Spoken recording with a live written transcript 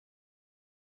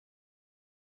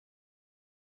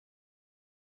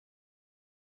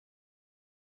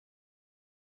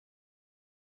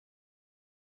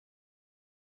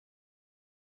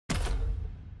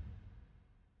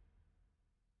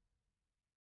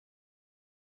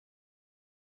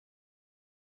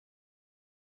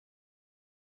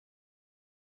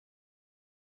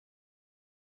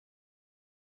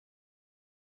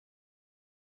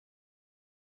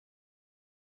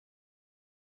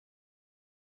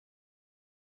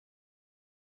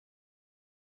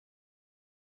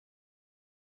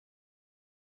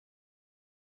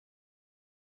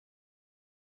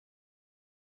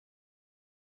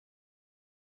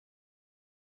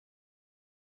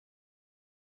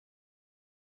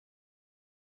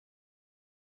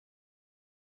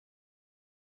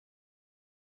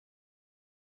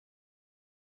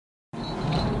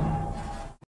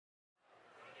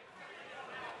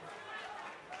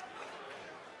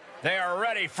They are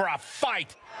ready for a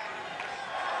fight.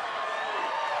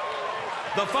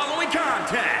 The following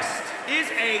contest is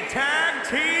a tag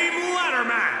team ladder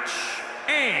match.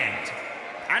 And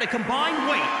at a combined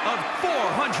weight of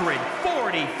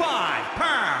 445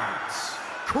 pounds,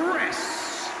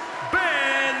 Chris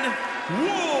Benoit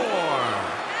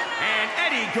and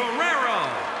Eddie Guerrero.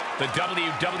 The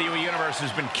WWE Universe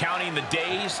has been counting the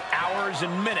days, hours,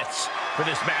 and minutes for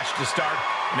this match to start,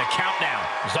 and the countdown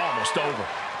is almost over.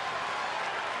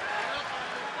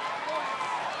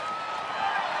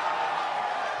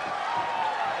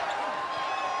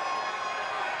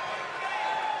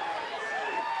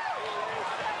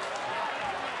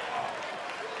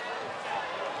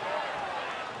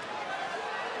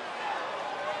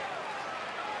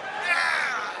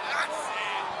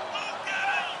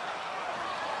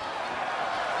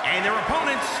 And their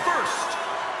opponents first,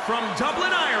 from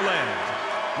Dublin, Ireland,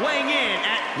 weighing in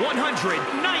at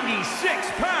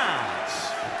 196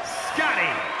 pounds,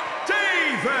 Scotty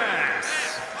Davis.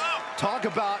 Talk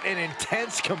about an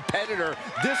intense competitor.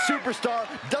 This superstar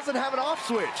doesn't have an off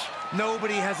switch.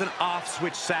 Nobody has an off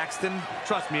switch, Saxton.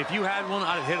 Trust me, if you had one,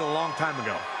 I'd have hit it a long time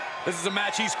ago. This is a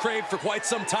match he's craved for quite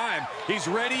some time. He's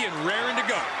ready and raring to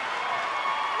go.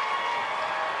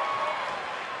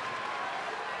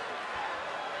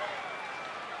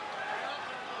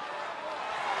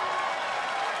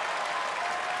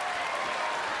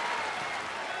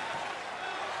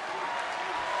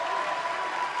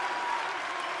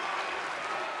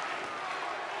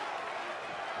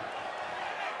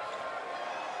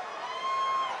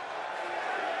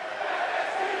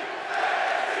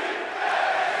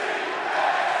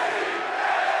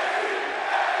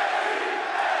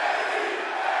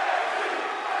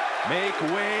 Make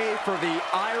way for the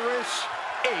Irish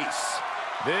Ace.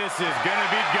 This is gonna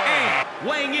be good. And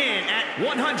weighing in at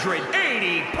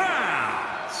 180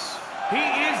 pounds, he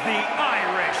is the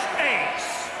Irish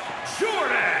Ace,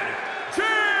 Jordan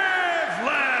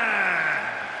Devlin.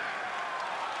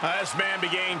 This man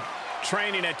began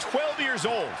training at 12 years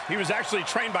old. He was actually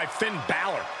trained by Finn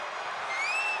Balor.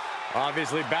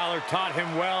 Obviously, Balor taught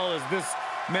him well, as this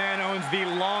man owns the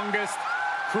longest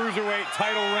cruiserweight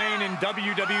title reign in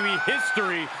WWE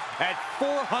history at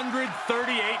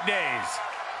 438 days.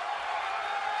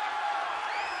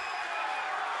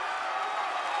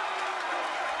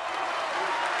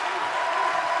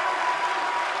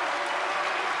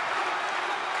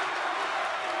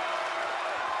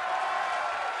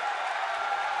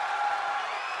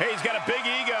 Hey, he's got a big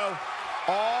ego,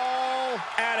 all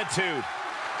attitude.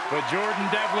 But Jordan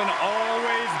Devlin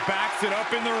always backs it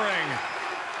up in the ring.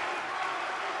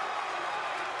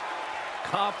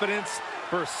 Confidence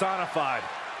personified.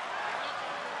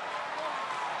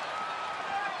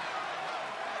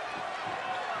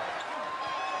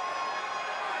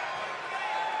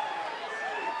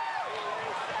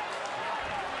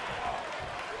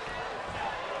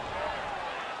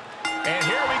 And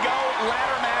here we go,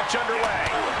 ladder match underway.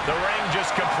 The ring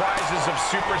just comprises of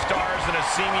superstars and a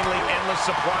seemingly endless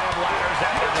supply of ladders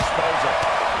at their disposal.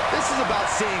 This is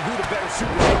about seeing who the better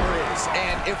superstar is.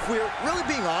 And if we're really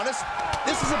being honest,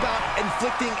 this is about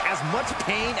inflicting as much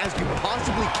pain as you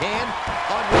possibly can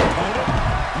on your opponent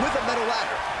with a metal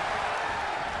ladder.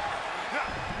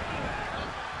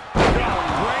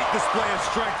 Great display of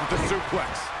strength with the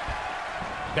suplex.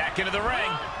 Back into the ring.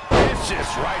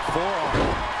 Vicious right forearm.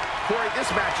 Corey,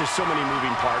 this match has so many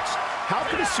moving parts. How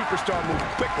can a superstar move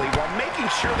quickly while making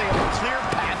sure they have a clear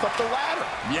path up the ladder?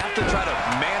 You have to try to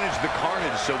manage the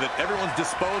carnage so that everyone's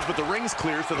disposed, but the ring's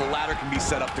clear so the ladder can be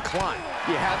set up to climb.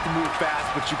 You have to move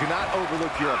fast, but you cannot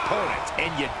overlook your opponent.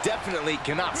 And you definitely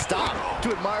cannot stop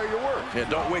to admire your work. Yeah,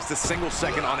 don't waste a single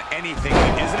second on anything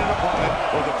that isn't an opponent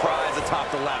or the prize atop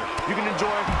the ladder. You can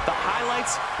enjoy the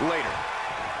highlights later.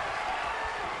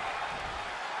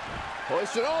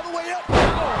 Hoist it all the way up.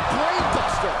 Oh, brain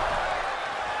buster.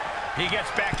 He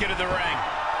gets back into the ring.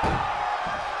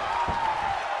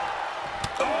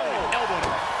 Oh, elbow to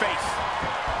the face.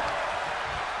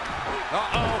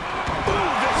 Uh-oh. Ooh,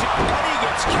 vicious. And he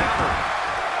gets countered.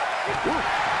 Ooh,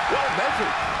 well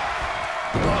measured.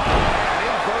 Oh,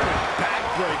 inverted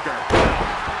backbreaker.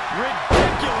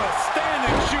 Ridiculous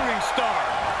standing shooting star.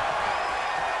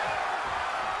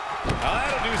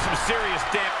 That'll do some serious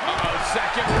damage. Uh-oh,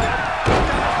 second.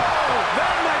 Oh,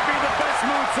 that might be the best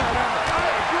moonsault ever.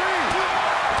 I agree.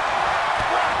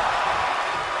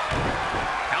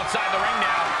 Outside the ring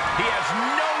now. He has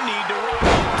no need to rush.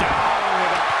 Down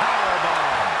with a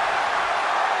powerbomb.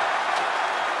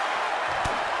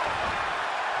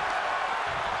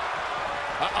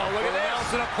 Uh-oh, look at this.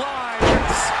 Nelson applied.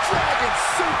 Dragon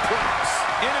suplex.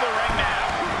 Into the ring now.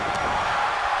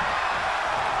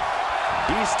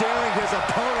 staring his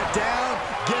opponent down,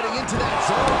 getting into that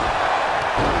zone.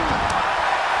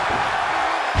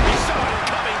 He saw it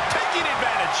coming, taking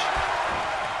advantage.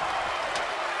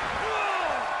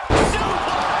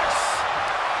 Suplex!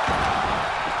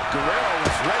 Guerrero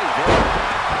was ready, bro.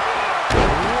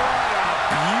 What a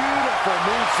beautiful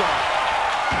moonsault.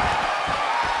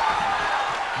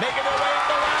 Making their way up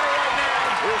the ladder right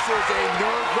now. This is a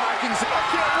nerve-wracking... I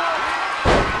can't walk.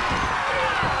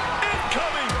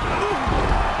 Incoming!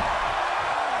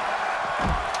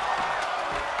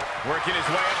 Working his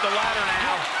way up the ladder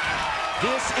now.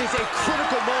 This is a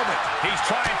critical moment. He's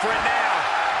trying for it now.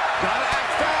 Gotta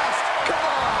act fast. Come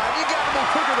on, you gotta move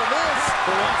quicker than this.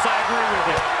 For once, I agree with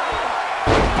you.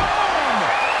 Boom!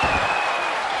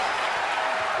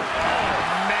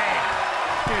 Oh, man.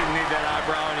 He didn't need that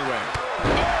eyebrow anyway.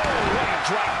 What a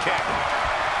drop kick.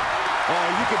 Oh,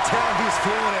 you can tell he's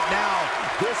feeling it now.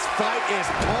 This fight is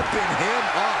pumping him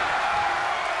up.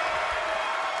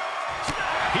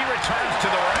 He returns to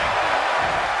the ring.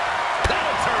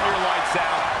 That'll turn your lights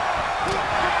out.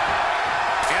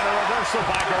 And a reversal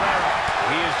by Guerrero.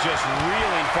 He is just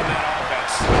reeling from that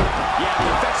offense. Yeah,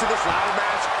 the effects of this ladder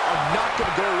match are not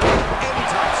going to go away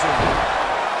anytime soon.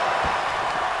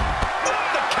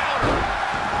 The counter.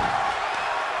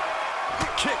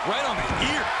 Kick right on the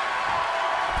ear.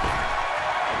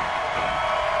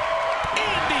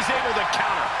 And he's able to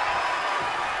counter.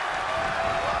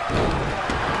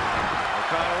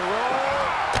 Gotta roll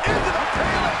into the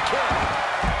panic kick.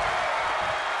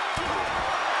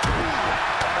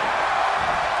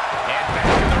 And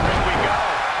back in the ring we go.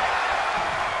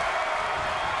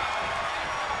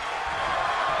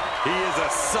 He is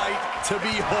a sight to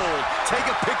behold. Take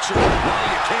a picture while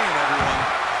you can, everyone.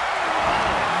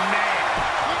 Man.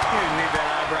 He didn't need that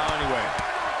eyebrow anyway.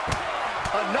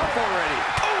 Enough already.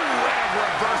 Oh, and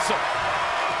reversal.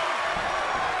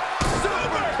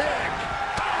 Super kick.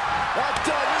 Not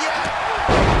done yet.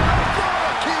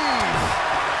 Throw keys.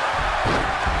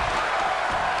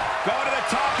 Going to the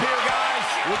top here, guys.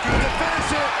 Looking to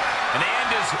finish it. And the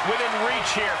end is within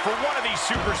reach here for one of these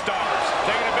superstars.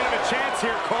 Taking a bit of a chance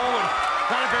here, Cole, and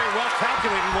not a very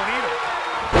well-calculated one either.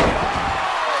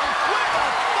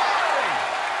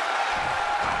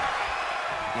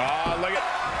 Oh, look at...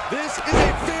 This is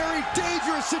a very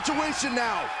dangerous situation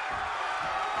now.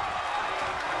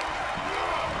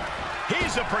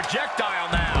 He's a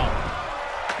projectile now.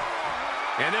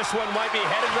 And this one might be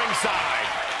headed ringside.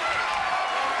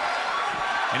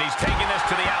 And he's taking this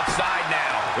to the outside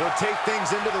now. He'll take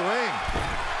things into the ring.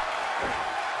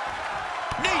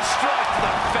 Knee strike to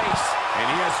the face.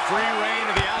 And he has free reign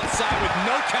to the outside with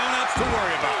no countouts to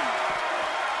worry about.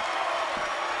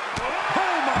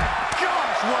 Oh my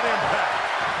gosh, what impact.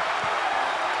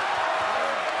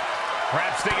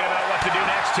 Perhaps thinking about what to do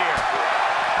next here.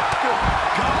 Good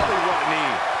golly, what a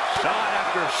knee. Shot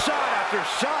after shot after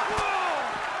shot.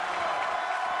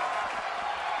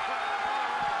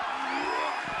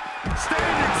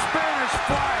 Standing Spanish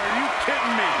Fly, are you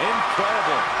kidding me?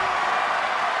 Incredible.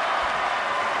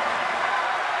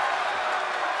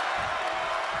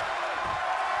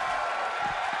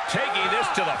 Taking this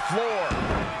to the floor.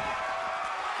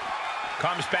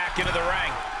 Comes back into the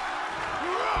ring.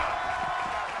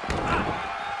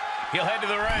 He'll head to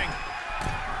the ring.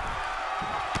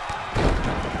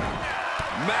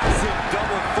 Massive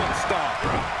double foot stomp.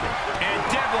 And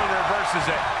Devlin reverses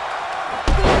it.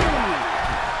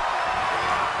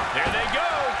 There they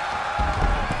go.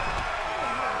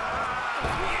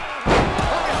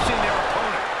 Punishing their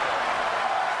opponent.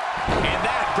 And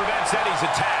that prevents Eddie's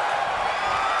attack.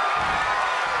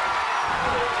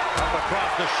 Up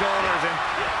across the shoulders,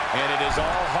 And it is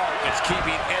all heart that's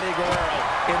keeping Eddie Guerrero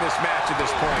in this match at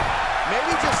this point.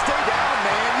 Maybe just stay down,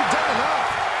 man. You've done enough.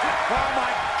 Oh,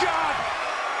 my God.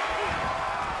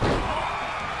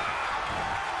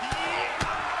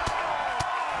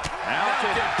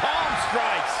 Mounted palm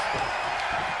strikes.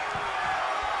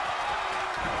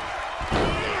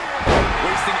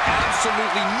 Wasting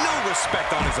absolutely no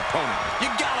respect on his opponent.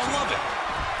 You gotta love it.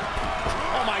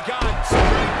 Oh, my God.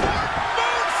 Springboard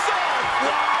moonsault.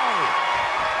 Wow.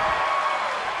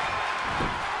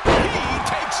 He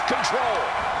takes control.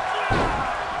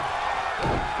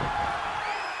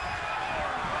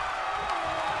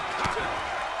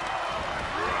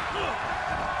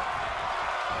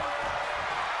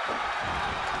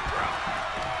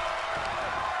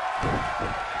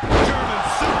 German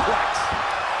suplex.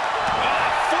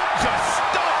 Foot just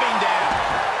stomping down.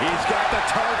 He's got the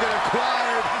target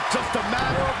acquired. Just a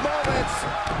matter of moments.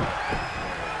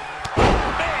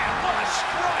 Man, what a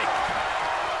strike.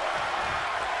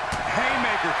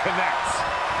 haymaker connects.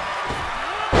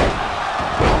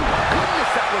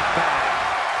 Goodness, that was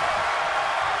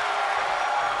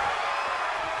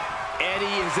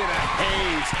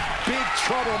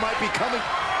trouble might be coming.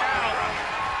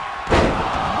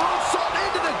 Moonsault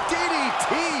into the DDT.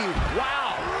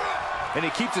 Wow. And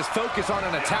he keeps his focus on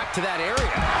an attack to that area.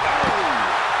 Oh.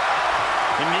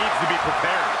 He needs to be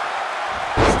prepared.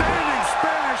 Standing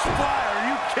Spanish fly. Are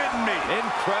you kidding me?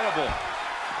 Incredible.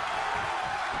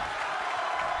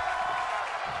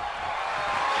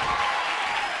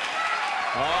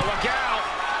 Oh, look out.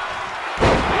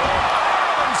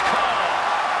 Arms call.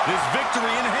 This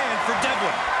victory in hand for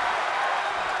Devlin.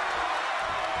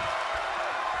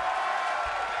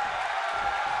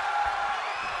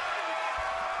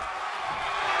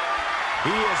 He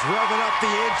is revving up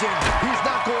the engine. He's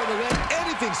not going to let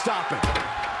anything stop him.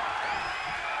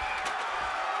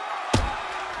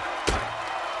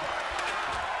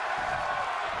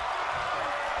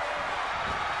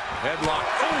 Headlock.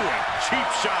 Oh, a cheap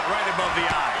shot right above the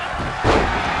eye.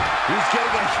 He's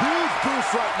getting a huge boost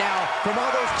right now from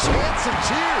all those chants and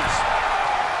cheers.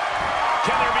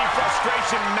 Can there be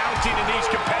frustration mounting in these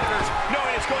competitors,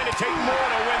 knowing it's going to take more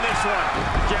to win this one?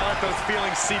 Can't let those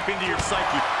feelings seep into your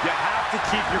psyche. You have to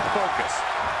keep your focus.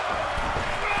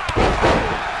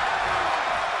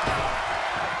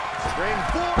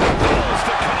 Springboard. Fails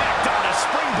to connect on a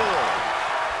springboard.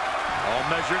 All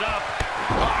measured up.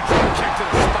 Oh, drop kick to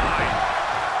the spine.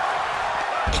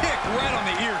 Kick right on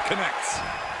the ear connects.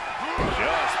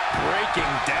 Just breaking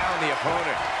down the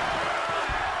opponent.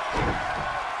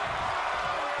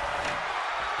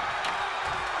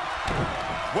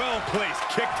 Well-placed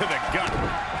kick to the gut.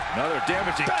 Another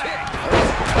damaging kick.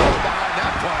 Behind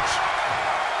that punch.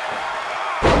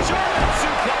 German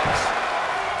suplex.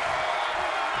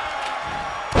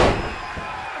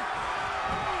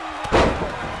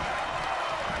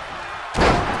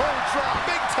 Elbow drop,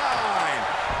 big time.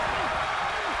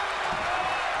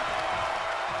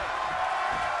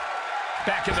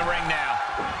 Back in the ring now.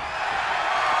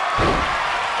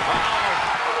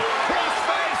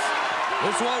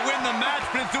 This won't win the match,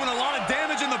 but it's doing a lot of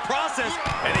damage in the process.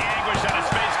 And the anguish on his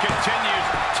face continues.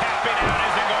 Tapping out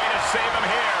isn't going to save him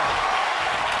here.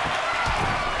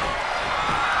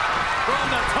 From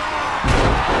the top.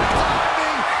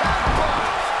 Diving headbutt.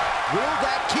 Will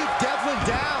that keep Devlin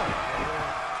down?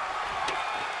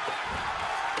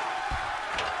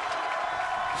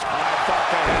 I thought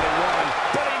they had it won,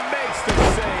 but he makes the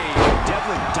save.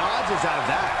 Devlin dodges out of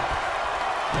that.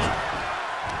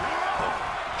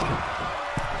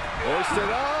 Hoisted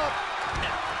up.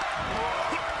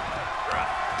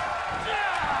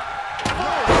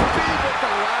 Full speed with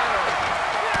the ladder.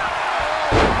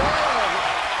 Oh, man.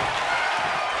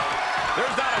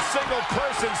 There's not a single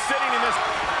person sitting in this.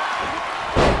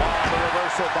 Oh, the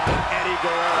reversal by Eddie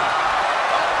Guerrero.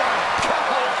 Oh, my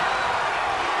God.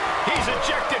 He's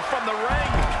ejected from the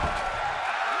ring.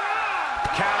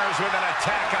 Counters with an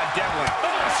attack on Devlin.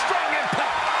 Oh, strong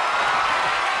impact.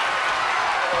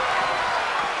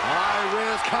 High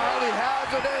risk, highly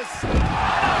hazardous.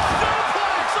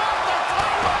 Suplex off the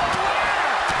top of the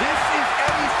ladder. This is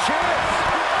Eddie's chance.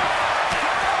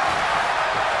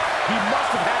 He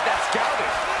must have had that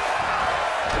scouted.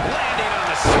 Landing on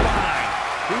the spine.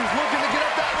 He's looking to get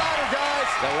up that ladder, guys.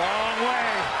 The long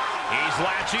way. He's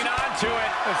latching onto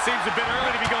it. It seems a bit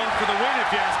early to be going for the win,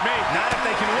 if you ask me. Not if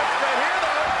they can whip right here,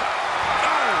 though.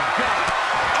 Oh, God.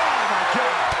 Oh, my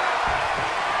God.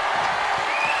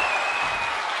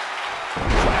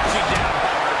 Crashing down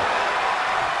hard.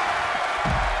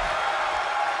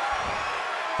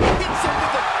 Hits him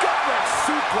with a gut-wrench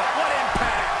suplex. What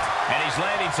impact. And he's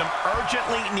landing some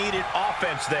urgently needed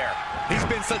offense there. He's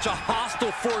been such a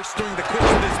hostile force during the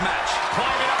course of this match.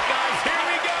 Climbing up, guys. Here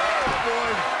we go.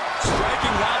 Boy,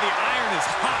 Striking while the iron is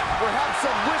hot. perhaps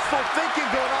some wishful thinking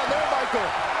going on there, Michael.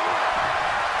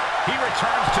 He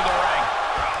returns to the ring.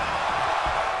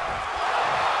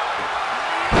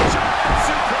 German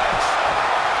suplex.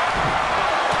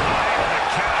 Eye on the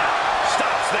counter.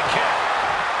 Stops the kick.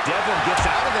 Devlin gets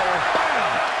out of there. Bam.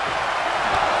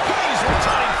 He's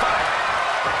returning fire.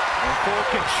 In full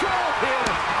control here.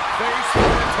 Face for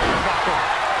the turnbuckle.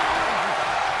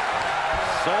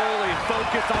 Solely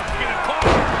focused on getting a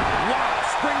corner. Wow,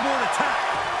 springboard attack.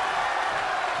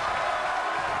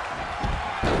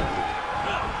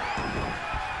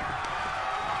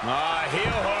 Heel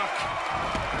hook.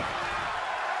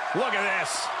 Look at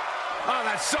this. Oh,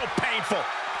 that's so painful.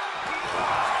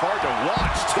 Hard to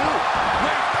watch, too.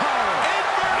 Great power.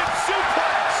 Inverted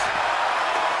suplex.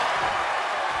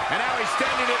 And now he's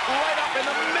standing it right up in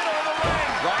the middle of the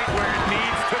ring. Right where it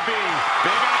needs to be.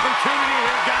 Big opportunity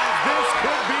here, guys. This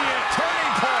could be a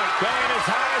Turning point. Going as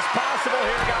high as possible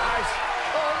here, guys.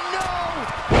 Oh, no!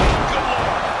 Good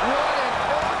Lord. What an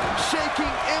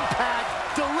earth-shaking impact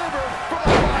delivered from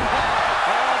the front half.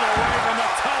 all the way from the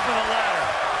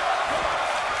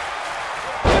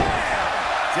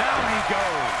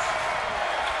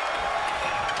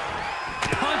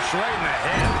push right in the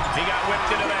head. He got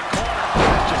whipped into that corner.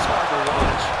 That's just hard to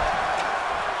watch.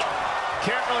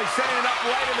 Carefully setting it up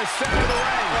right in the center of the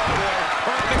ring. Oh, boy.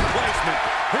 Perfect placement.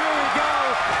 Here we go,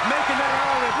 making that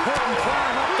all-important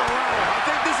climb up the ladder. I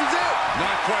think this is it.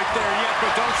 Not quite there yet,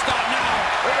 but don't stop now.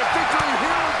 And a victory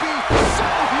here would be so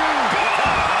huge.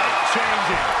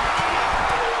 Life-changing.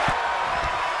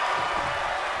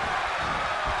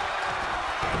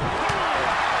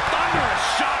 Thunderous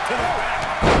shot to the back.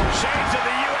 Shades of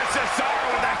the USSR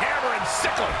with a hammer and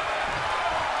sickle.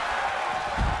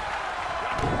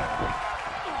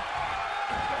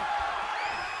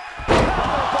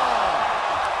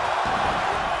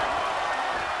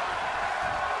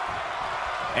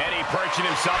 Eddie perching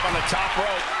himself on the top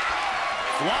rope.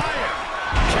 Flyer.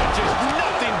 Catches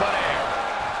nothing but air.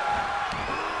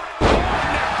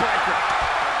 Neckbreaker.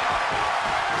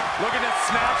 Looking to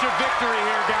snatch a victory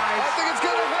here, guys. I think it's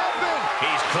going to happen.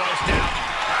 He's close down.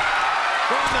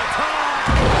 From the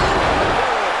top.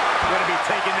 Going to be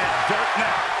taking that dirt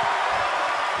now.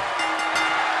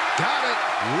 Got it.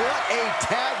 What a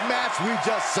tag match we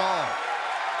just saw.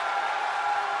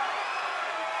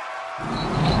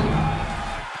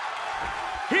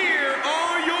 Here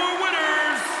are your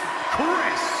winners,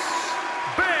 Chris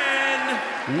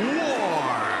Benoit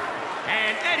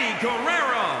and Eddie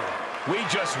Guerrero. We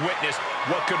just witnessed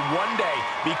what could one day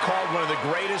be called one of the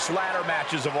greatest ladder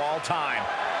matches of all time.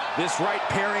 This right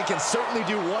pairing can certainly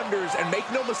do wonders, and make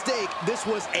no mistake, this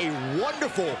was a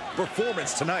wonderful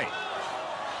performance tonight.